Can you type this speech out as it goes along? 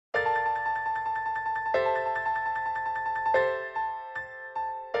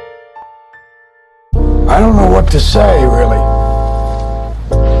I don't know what to say, really.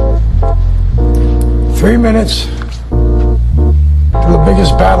 3 minutes to the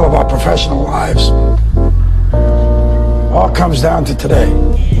biggest battle of our professional lives. All comes down to today.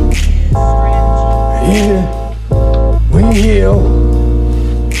 Either we heal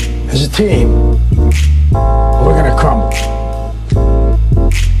as a team, or we're gonna crumble.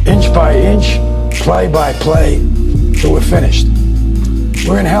 Inch by inch, play by play, till we're finished.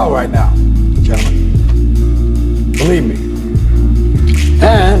 We're in hell right now, gentlemen. Believe me.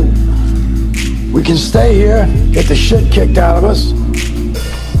 And we can stay here, get the shit kicked out of us,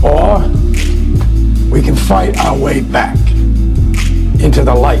 or we can fight our way back into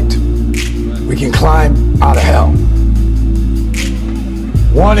the light. We can climb out of hell.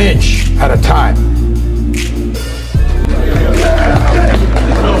 1 inch at a time.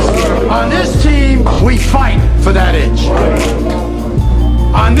 On this team, we fight for that inch.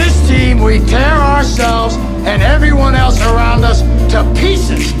 On this team, we tear ourselves and everyone else around us to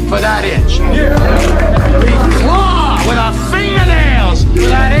pieces for that inch. We claw with our fingernails for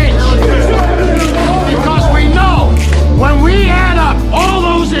that inch. Because we know when we add up all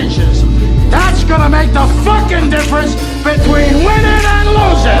those inches, that's gonna make the fucking difference between winning and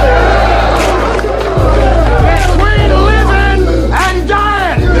losing. Between living and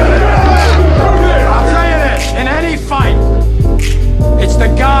dying. I'll tell you this, in any fight, it's the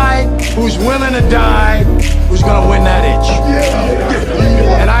guy who's willing to die who's gonna win that inch.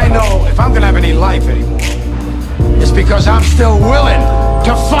 And I know if I'm gonna have any life anymore, it's because I'm still willing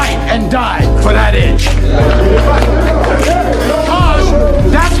to fight and die for that inch. Because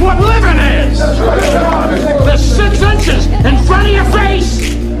that's what living is. The 6 inches in front of your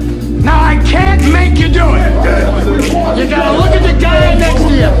face. Now I can't make you do it. You gotta look at the guy next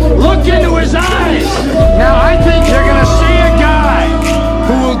to you. Look into his eyes. Now I think you're gonna see a guy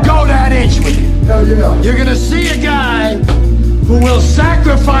who will go that inch with you. You're gonna see a guy who will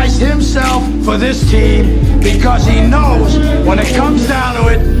sacrifice himself for this team because he knows when it comes down to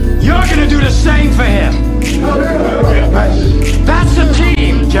it, you're gonna do the same for him.